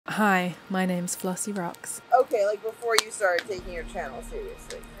Hi, my name's Flossy Rocks. Okay, like before you started taking your channel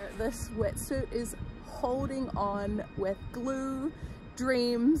seriously. This wetsuit is holding on with glue,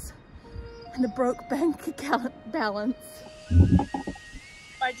 dreams, and a broke bank account balance.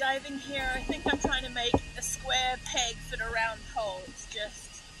 By diving here, I think I'm trying to make a square peg fit a round hole. It's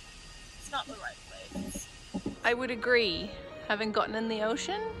not the right place. I would agree, having gotten in the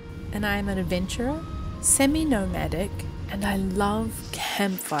ocean. And I'm an adventurer, semi-nomadic, and I love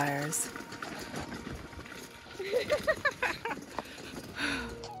campfires.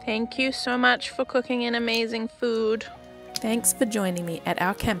 Thank you so much for cooking an amazing food. Thanks for joining me at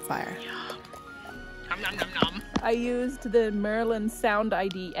our campfire. Nom, nom, nom, nom. I used the Merlin Sound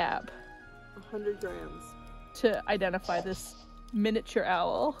ID app 100 grams. to identify this miniature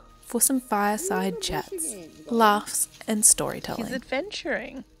owl. For some fireside chats, laughs, and storytelling. He's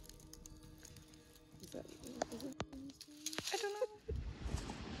adventuring. I don't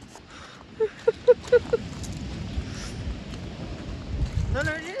know.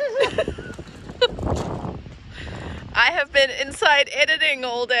 No. I have been inside editing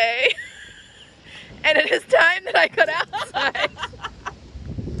all day, and it is time that I got outside.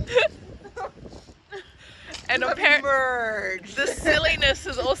 And apparently the silliness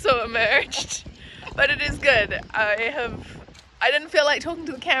has also emerged, but it is good. I didn't feel like talking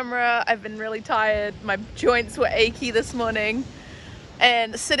to the camera. I've been really tired. My joints were achy this morning,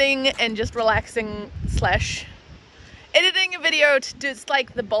 and sitting and just relaxing / editing a video to do, it's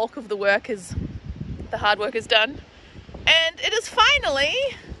like the bulk of the hard work is done. And it has finally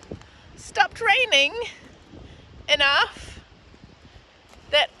stopped raining enough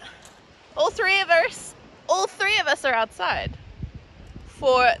that all three of us are outside.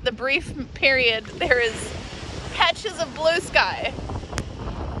 For the brief period, there is patches of blue sky,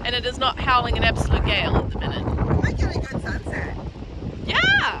 and it is not howling an absolute gale at the minute. We might get a good sunset.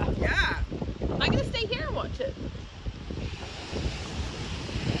 Yeah! Yeah. I'm gonna stay here and watch it.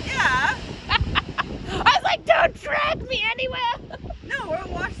 Yeah. I was like, don't drag me anywhere! No, we'll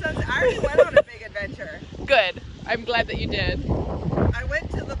watch sunset. I already went on a big adventure. Good. I'm glad that you did. I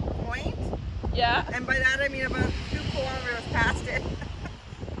went to the point, Yeah? and by that I mean about 2 kilometers past it.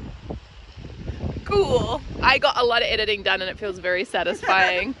 Cool. I got a lot of editing done and it feels very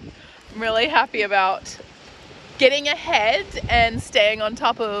satisfying. I'm really happy about getting ahead and staying on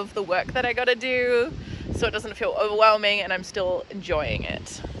top of the work that I gotta do so it doesn't feel overwhelming and I'm still enjoying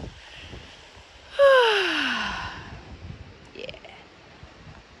it. Yeah.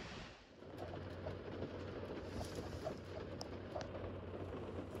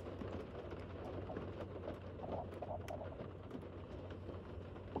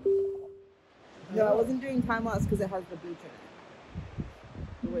 No, I wasn't doing time lapse because it has the beach in it.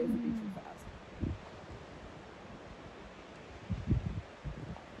 The waves the beach is fast.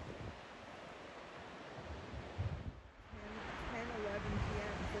 10, 11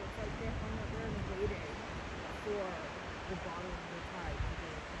 p.m. So it's like they're hung up there and waiting for the bottom of the tide to go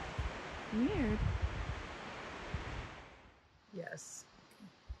across. Weird. Yes.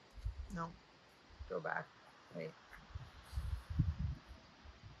 No. Go back. Wait.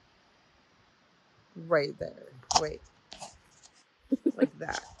 Right there. Wait. Like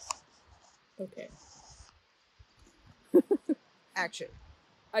that. Okay. Action.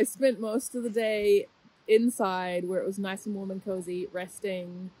 I spent most of the day inside where it was nice and warm and cozy,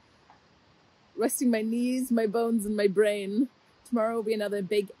 resting my knees, my bones, and my brain. Tomorrow will be another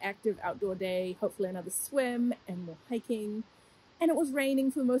big active outdoor day, hopefully another swim and more hiking. And it was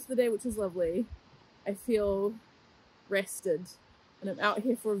raining for most of the day, which was lovely. I feel rested, and I'm out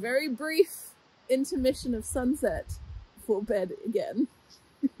here for a very brief intermission of sunset before bed again.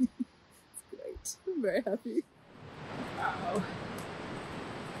 It's great. I'm very happy. Wow.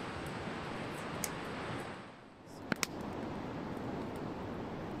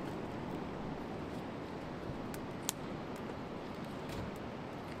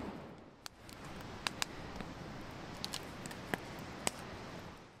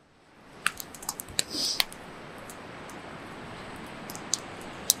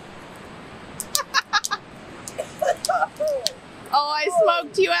 Oh, I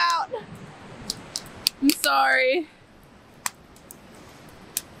smoked you out. I'm sorry.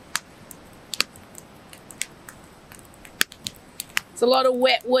 It's a lot of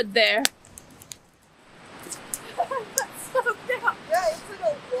wet wood there. Smoked out. Yeah, it's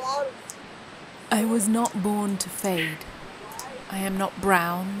like a lot of... I was not born to fade. I am not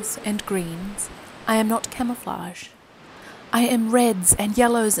browns and greens. I am not camouflage. I am reds and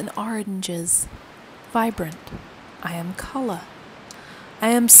yellows and oranges. Vibrant. I am color. I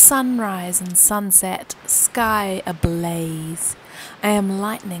am sunrise and sunset, sky ablaze. I am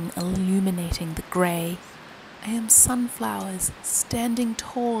lightning illuminating the grey. I am sunflowers standing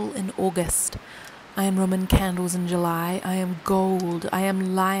tall in August. I am Roman candles in July. I am gold. I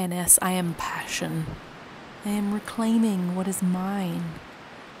am lioness. I am passion. I am reclaiming what is mine.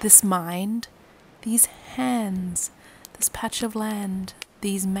 This mind, these hands, this patch of land,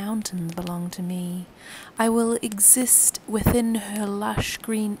 these mountains belong to me. I will exist within her lush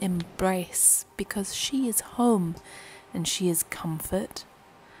green embrace because she is home and she is comfort.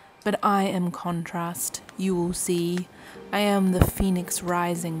 But I am contrast, you will see. I am the phoenix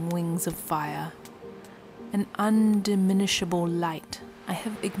rising wings of fire. An undiminishable light. I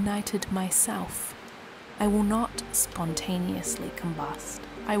have ignited myself. I will not spontaneously combust.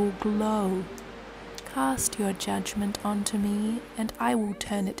 I will glow. Cast your judgment onto me, and I will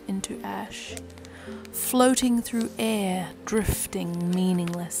turn it into ash. Floating through air, drifting,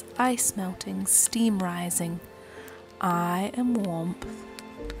 meaningless, ice melting, steam rising. I am warmth.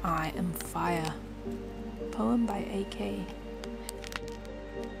 I am fire. Poem by A.K.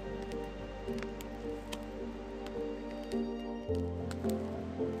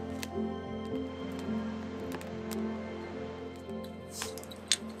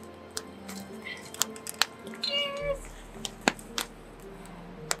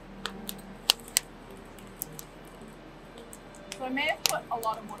 So I may have put a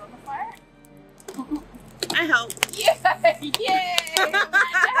lot of wood on the fire. I help. Yay! Yay!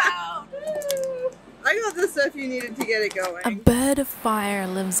 I got the stuff you needed to get it going. A bird of fire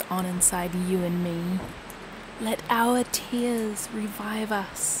lives on inside you and me. Let our tears revive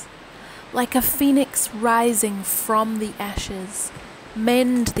us. Like a phoenix rising from the ashes,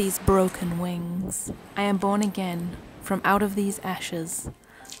 mend these broken wings. I am born again from out of these ashes,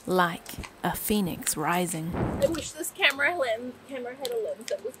 like a phoenix rising. I wish this camera had a lens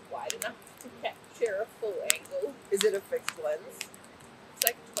that was wide enough to capture a full angle. Is it a fixed lens? It's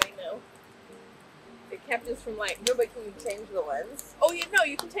like 20 mil. It captures from like... No, but can you change the lens? Oh, you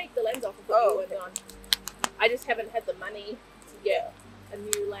can take the lens off and put new ones on. I just haven't had the money to get a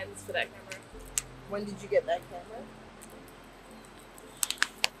new lens for that camera. When did you get that camera?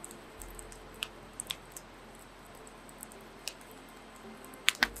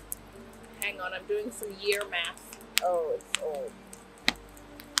 Hang on, I'm doing some year math. Oh, it's old.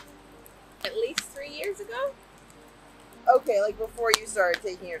 At least 3 years ago? Okay, like before you started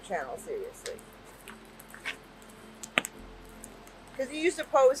taking your channel seriously. Because you used to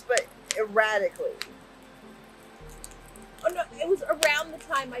post, but erratically. Oh no, it was around the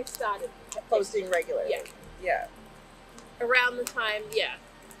time I started Posting regularly. Yeah. Yeah. Around the time, yeah.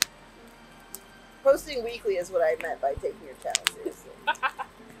 Posting weekly is what I meant by taking your channel seriously.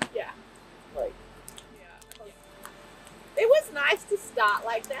 Yeah. Like. Yeah. It was nice to start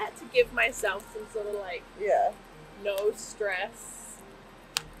like that, to give myself some sort of like, Yeah. no stress,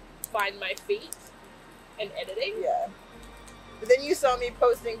 find my feet, and editing. Yeah. But then you saw me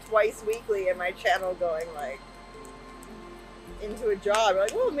posting twice weekly and my channel going like into a job. You're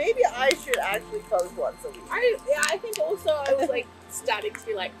like, well, maybe I should actually post once a week. I think also I was like starting to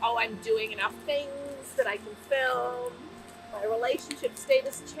be like, oh, I'm doing enough things that I can film. My relationship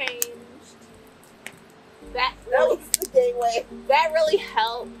status changed. That was the gateway. That really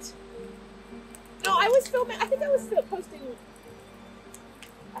helped. No, I was filming. I think I was still posting.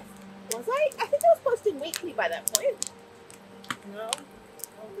 Was I? I think I was posting weekly by that point. No, I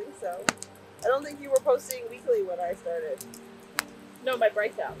don't think so. I don't think you were posting weekly when I started. No, my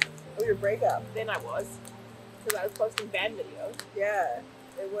breakup. Oh, your breakup. Then I was. Because I was posting band videos. Yeah,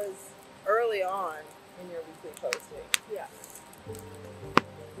 it was early on in your weekly posting. Yeah.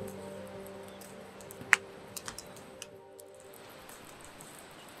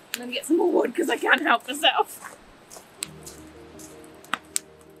 I'm gonna get some more wood because I can't help myself.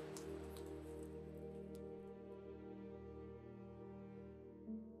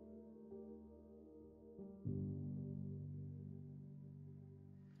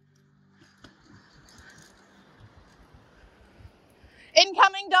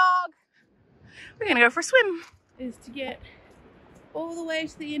 Incoming dog! We're gonna go for a swim. Is to get all the way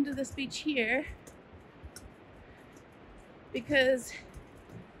to the end of this beach here because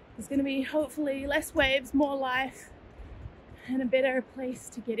there's gonna be hopefully less waves, more life, and a better place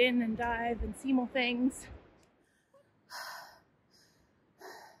to get in and dive and see more things.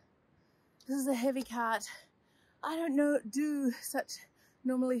 This is a heavy cart. I don't do such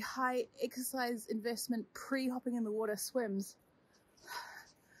normally high exercise investment pre-hopping in the water swims.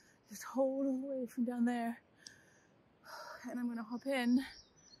 Just hold all the way from down there. And I'm gonna hop in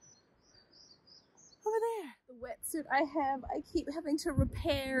over there. The wetsuit I have, I keep having to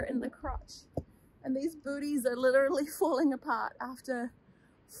repair in the crotch. And these booties are literally falling apart after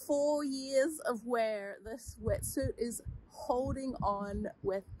 4 years of wear. This wetsuit is holding on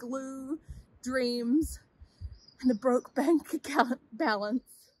with glue, dreams, and a broke bank account balance.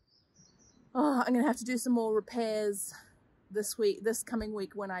 Oh, I'm gonna have to do some more repairs this coming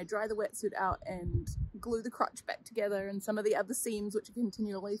week when I dry the wetsuit out and glue the crotch back together and some of the other seams which are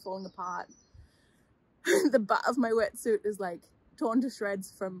continually falling apart. The butt of my wetsuit is like torn to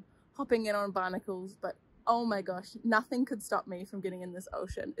shreds from hopping in on barnacles, but oh my gosh, nothing could stop me from getting in this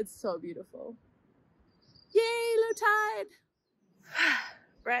ocean. It's so beautiful. Yay, low tide!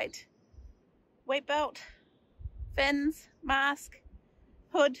 Right. Weight belt, fins, mask,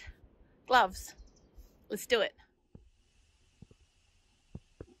 hood, gloves. Let's do it.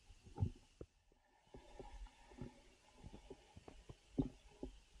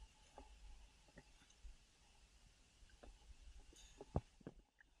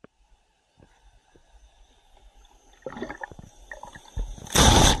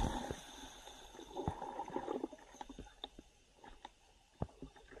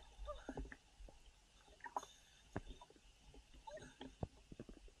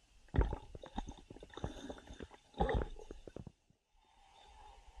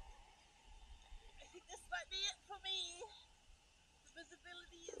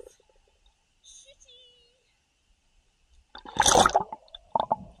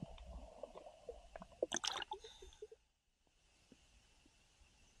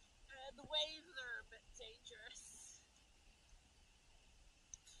 The waves are a bit dangerous.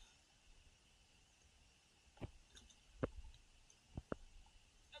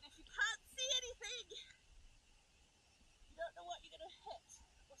 And if you can't see anything, you don't know what you're going to hit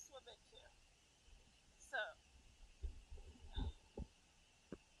or swim into. So,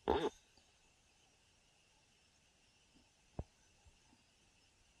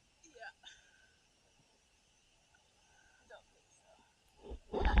 yeah. I don't think so.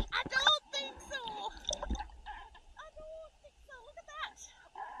 I don't think so! I don't think so. Look at that!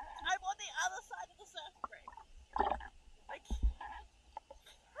 I'm on the other side of the surf break. Like,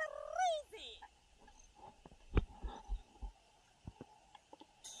 crazy!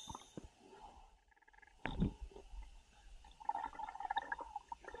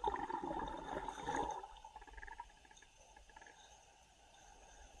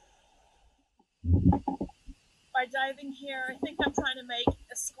 By diving here, I think I'm trying to make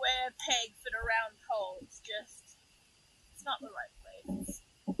a square peg fit a round hole. It's not the right place.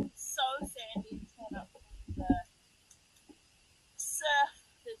 It's so sandy and torn up from the surf.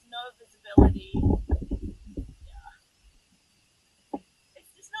 There's no visibility. Yeah.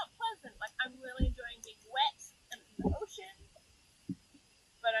 It's just not pleasant. Like, I'm really enjoying being wet and in the ocean,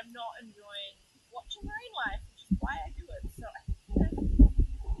 but I'm not enjoying watching marine life, which is why I do it. So I think I'm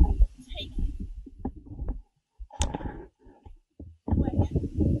gonna take away.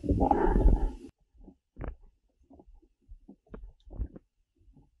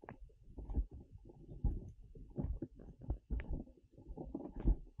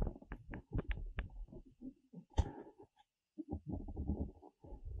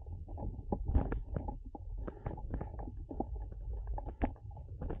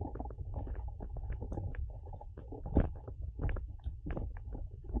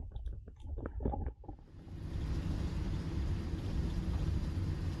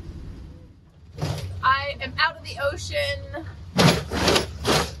 I am out of the ocean.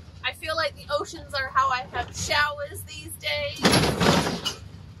 I feel like the oceans are how I have showers these days.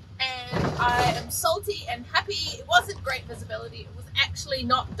 And I am salty and happy. It wasn't great visibility. It was actually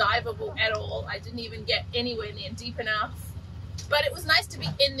not diveable at all. I didn't even get anywhere near deep enough. But it was nice to be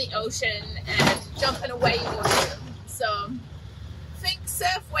in the ocean and jump in a wave or two. So think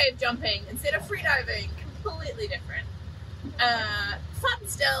surf wave jumping instead of freediving. Completely different. Fun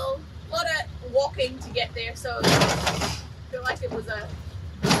still. A lot of walking to get there, so I feel like it was a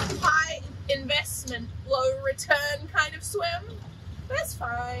high investment, low return kind of swim. That's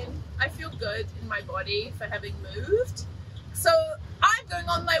fine. I feel good in my body for having moved. So I'm going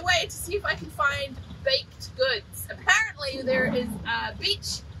on my way to see if I can find baked goods. Apparently there is a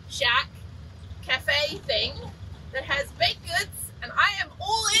beach shack cafe thing that has baked goods, and I am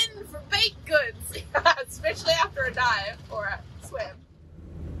all in for baked goods, especially after a dive or a swim.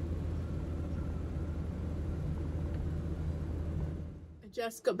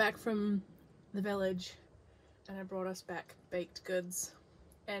 Just got back from the village and I brought us back baked goods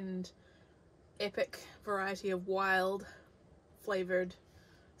and epic variety of wild flavored,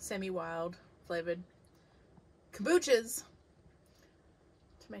 semi-wild flavored kombuchas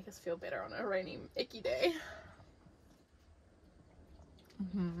to make us feel better on a rainy, icky day.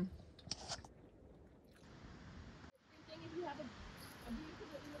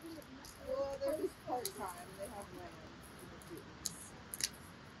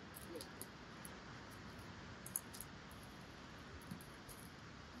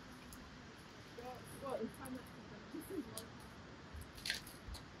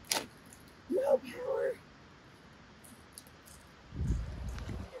 willpower.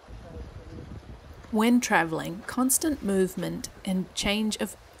 When traveling, constant movement and change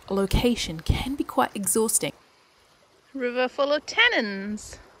of location can be quite exhausting. River full of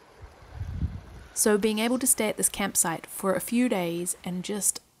tannins. So being able to stay at this campsite for a few days and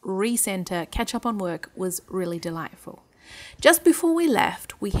just recenter, catch up on work was really delightful. Just before we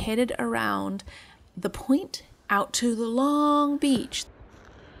left, we headed around the point out to the long beach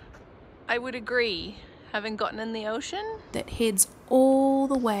I would agree, having gotten in the ocean. that heads all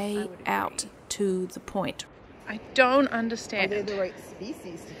the way out to the point. I don't Are understand. they the right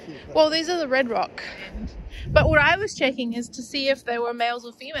species to keep them? Well, these are the red rock. But what I was checking is to see if they were males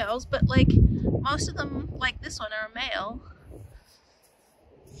or females, but like most of them, like this one, are a male.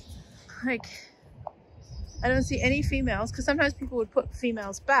 Like, I don't see any females, because sometimes people would put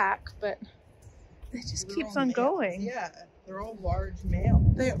females back, but it just They're keeps all on males. going. Yeah, they're all large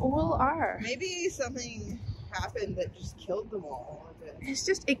males. They all are. Maybe something happened that just killed them all. It's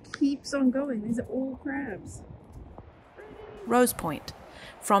just, it keeps on going. These are all crabs. Rose Point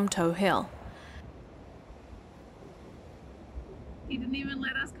from Toe Hill. He didn't even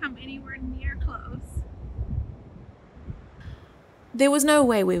let us come anywhere near close. There was no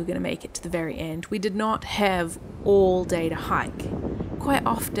way we were going to make it to the very end. We did not have all day to hike. Quite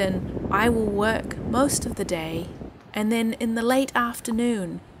often, I will work most of the day and then in the late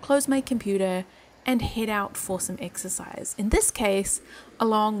afternoon, close my computer and head out for some exercise. In this case, a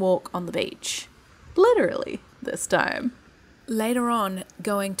long walk on the beach. Literally, this time. Later on,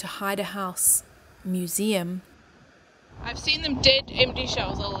 going to Hyder House Museum. I've seen them dead, empty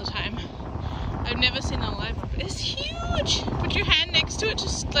shells all the time. I've never seen a live one, but it's huge. Put your hand next to it,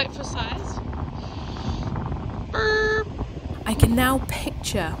 just like for size. Burp. I can now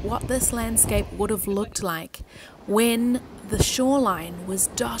picture what this landscape would have looked like when the shoreline was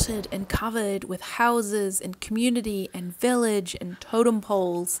dotted and covered with houses and community and village and totem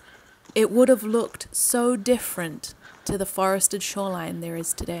poles. It would have looked so different to the forested shoreline there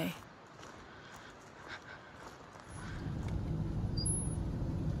is today.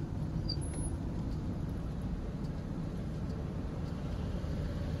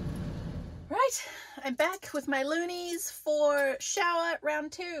 Right, I'm back with my loonies for shower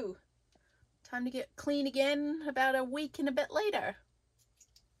round 2. Time to get clean again about a week and a bit later.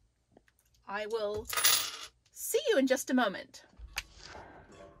 I will see you in just a moment.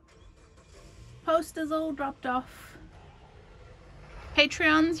 Posters all dropped off.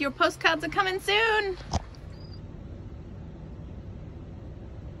 Patreons, your postcards are coming soon.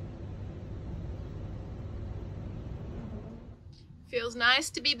 Feels nice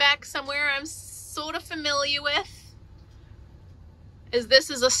to be back somewhere I'm sort of familiar with. As this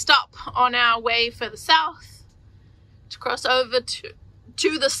is a stop on our way for the south to cross over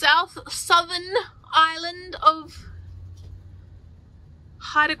to the southern island of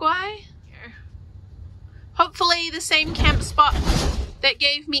Hawaii. Hopefully the same camp spot that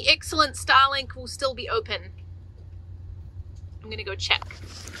gave me excellent Starlink will still be open. I'm gonna go check.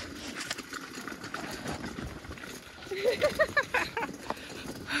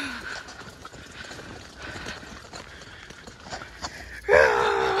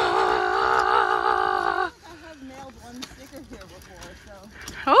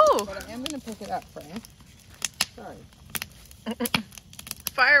 Oh! But I am going to pick it up, Frank. Sorry.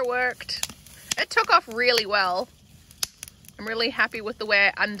 Fire worked. It took off really well. I'm really happy with the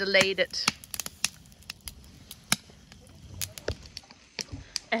way I underlaid it.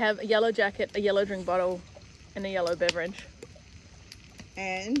 I have a yellow jacket, a yellow drink bottle, and a yellow beverage.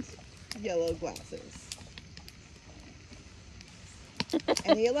 And yellow glasses.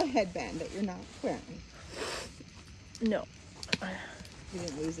 And a yellow headband that you're not wearing. No. You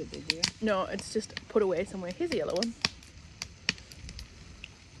didn't lose it, did you? No, it's just put away somewhere. Here's a yellow one.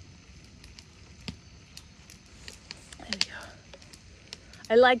 There we go.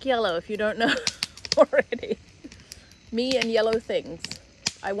 I like yellow, if you don't know already. Me and yellow things.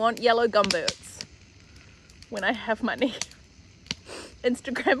 I want yellow gumboots when I have money.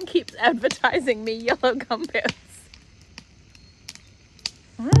 Instagram keeps advertising me yellow gumboots.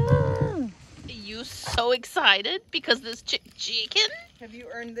 Are you so excited because this chicken? Have you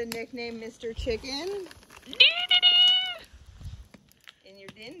earned the nickname Mr. Chicken? Doo-doo-doo. In your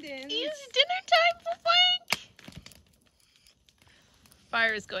din-din. It's dinner time for Frank.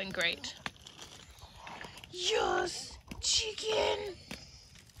 Fire is going great. Yes, chicken.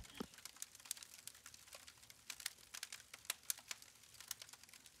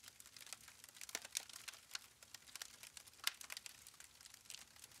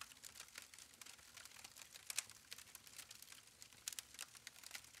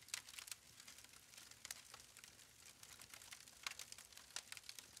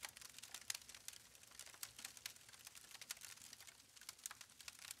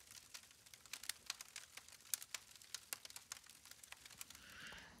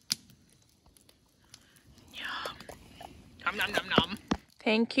 Nom, nom, nom, nom.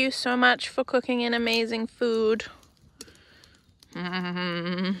 Thank you so much for cooking an amazing food.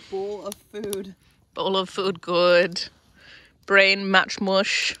 Bowl of food. Bowl of food, good. Brain much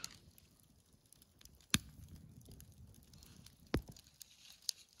mush.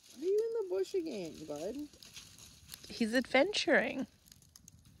 Are you in the bush again, bud? He's adventuring.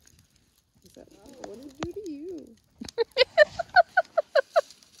 Is that what did it do to you?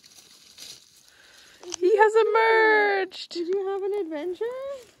 He has emerged. Did you have an adventure?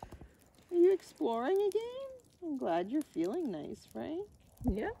 Are you exploring again? I'm glad you're feeling nice, Frank.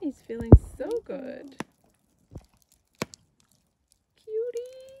 Yeah, he's feeling so good.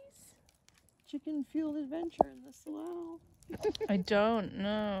 Cuties. Chicken fueled adventure in the slough. I don't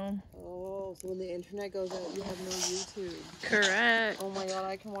know. Oh, so when the internet goes out, you have no YouTube. Correct. Oh my god,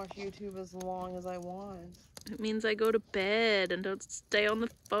 I can watch YouTube as long as I want. It means I go to bed and don't stay on the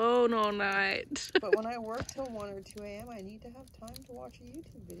phone all night. But when I work till 1 or 2 a.m., I need to have time to watch a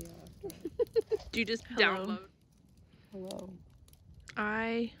YouTube video after. Do you just download? Hello.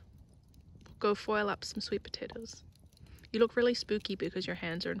 I will go foil up some sweet potatoes. You look really spooky because your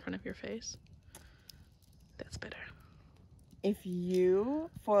hands are in front of your face. That's better. If you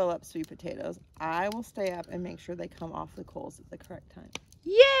foil up sweet potatoes, I will stay up and make sure they come off the coals at the correct time.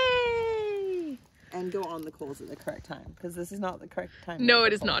 Yay! And go on the coals at the correct time, because this is not the correct time. No,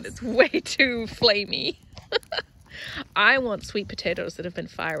 it is not. It's way too flamey. I want sweet potatoes that have been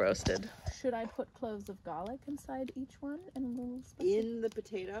fire roasted. Should I put cloves of garlic inside each one and a little spicy? In the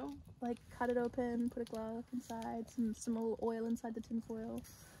potato? Like cut it open, put a garlic inside, some little oil inside the tin foil.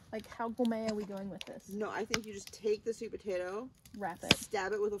 Like how gourmet are we going with this? No, I think you just take the sweet potato, Wrap it.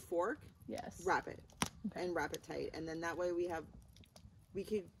 stab it with a fork, Yes. wrap it, Okay. and wrap it tight. And then that way we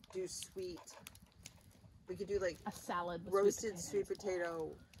could do sweet. We could do like A salad with roasted sweet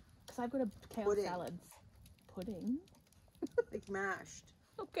potato, Because I've got a kale pudding. salads. Pudding? like mashed.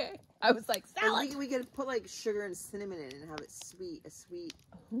 Okay. I was like, salad! And we could put like sugar and cinnamon in it and have it sweet. I've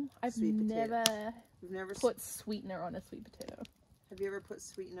sweet potato. never We've never put sweetener on a sweet potato. Have you ever put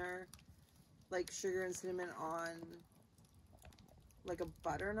sweetener, like sugar and cinnamon, on like a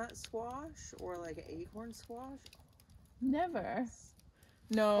butternut squash or like an acorn squash? Never.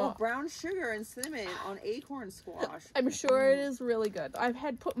 Oh, No. brown sugar and cinnamon on acorn squash. I'm sure it is really good. I've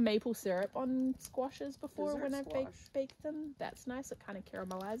had put maple syrup on squashes before Dessert when I've squash. baked them. That's nice. It kind of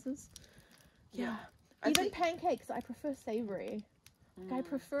caramelizes. Yeah. I Even think- pancakes, I prefer savory. Like, I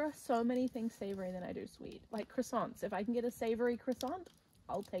prefer so many things savory than I do sweet. Like croissants. If I can get a savory croissant,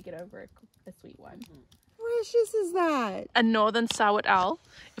 I'll take it over a sweet one. Precious is that? A northern sourdough.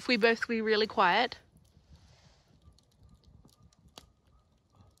 If we both be really quiet.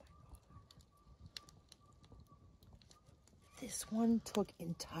 This one took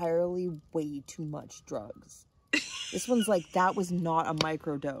entirely way too much drugs. This one's like, that was not a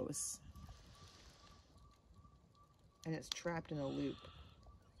microdose. And it's trapped in a loop.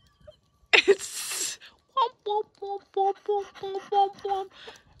 It's womp, womp, womp, womp, womp, womp, womp,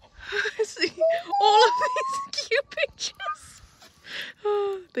 womp. See all of these cute pictures.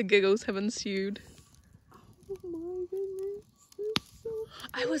 The giggles have ensued. Oh my goodness. This is so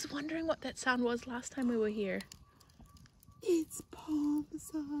I was wondering what that sound was last time we were here. It's palm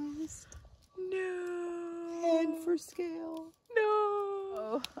sized. No. And for scale.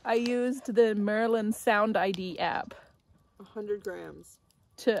 No. I used the Merlin Sound ID app 100 grams.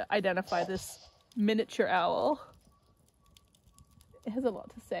 to identify this miniature owl. It has a lot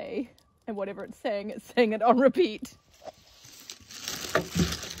to say, and whatever it's saying it on repeat.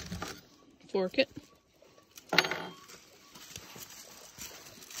 Fork it.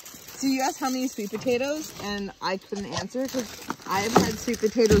 So you asked how many sweet potatoes, and I couldn't answer because I have had sweet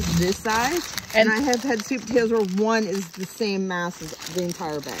potatoes this size, and I have had sweet potatoes where one is the same mass as the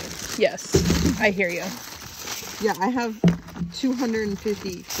entire bag. Yes, I hear you. Yeah, I have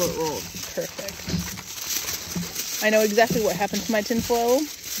 250 foot rolls. Perfect. I know exactly what happened to my tinfoil.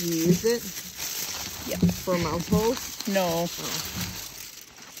 You used it? Yep. For mouthfuls? No. Oh.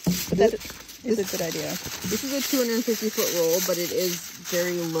 But that is a good idea. This is a 250 foot roll, but it is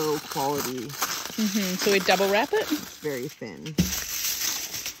very low quality. So we double wrap it? It's very thin.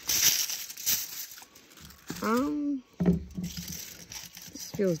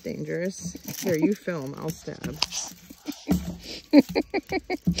 This feels dangerous. Here, you film. I'll stab.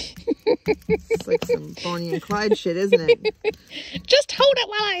 It's like some Bonnie and Clyde shit, isn't it? Just hold it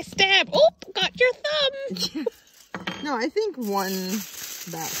while I stab. Oh, got your thumb. No, I think one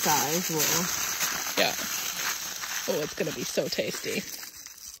that size will. Yeah. Oh, it's gonna be so tasty.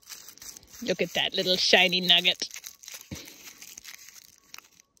 Look at that little shiny nugget.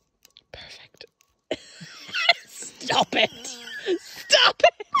 Perfect. Stop Stop it! Stop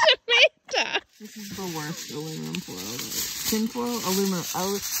it, Amanda! This is the worst aluminum foil. Tin foil?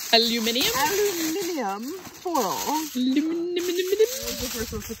 Aluminium foil. We're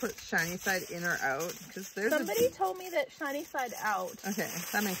supposed to put shiny side in or out because there's Somebody told me that shiny side out. Okay,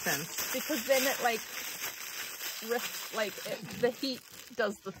 that makes sense. Because then it the heat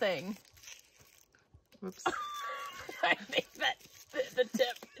does the thing. Whoops. I think that the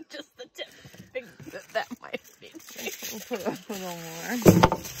tip, just the tip, I think that might be We'll put a little more.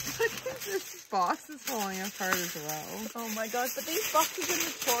 Look at this box is falling apart as well. Oh my gosh, but these boxes are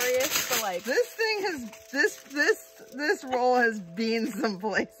notorious for like... This thing has, this roll has been some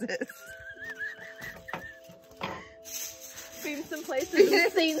places. Been some places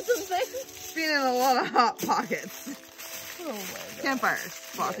and seen some things. Been in a lot of hot pockets. Oh my god. Campfires,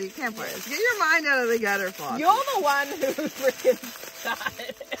 Flossy, campfires. Get your mind out of the gutter, Flossy. You're the one who freaking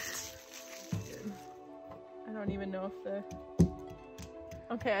started it. Good. I don't even know if the...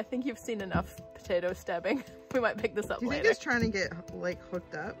 Okay, I think you've seen enough potato stabbing. We might pick this up Do you later. think it's trying to get, like,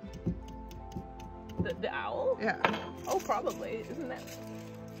 hooked up? The owl? Yeah. Oh, probably. Isn't that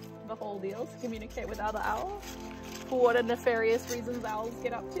the whole deal? To communicate with other owls? For what nefarious reasons owls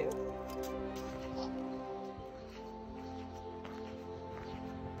get up to?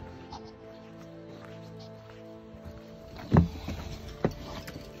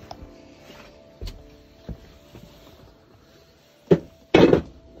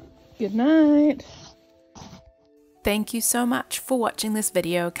 Good night. Thank you so much for watching this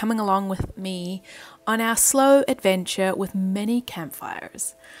video, coming along with me on our slow adventure with many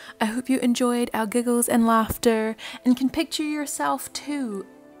campfires. I hope you enjoyed our giggles and laughter and can picture yourself too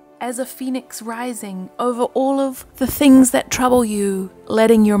as a phoenix rising over all of the things that trouble you,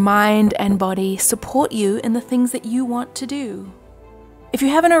 letting your mind and body support you in the things that you want to do. If you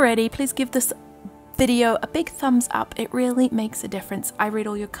haven't already, please give this video a big thumbs up. It really makes a difference. I read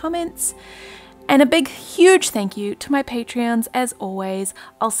all your comments. And a big, huge thank you to my Patreons as always.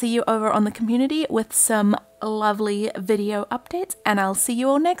 I'll see you over on the community with some lovely video updates, and I'll see you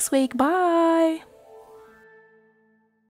all next week. Bye!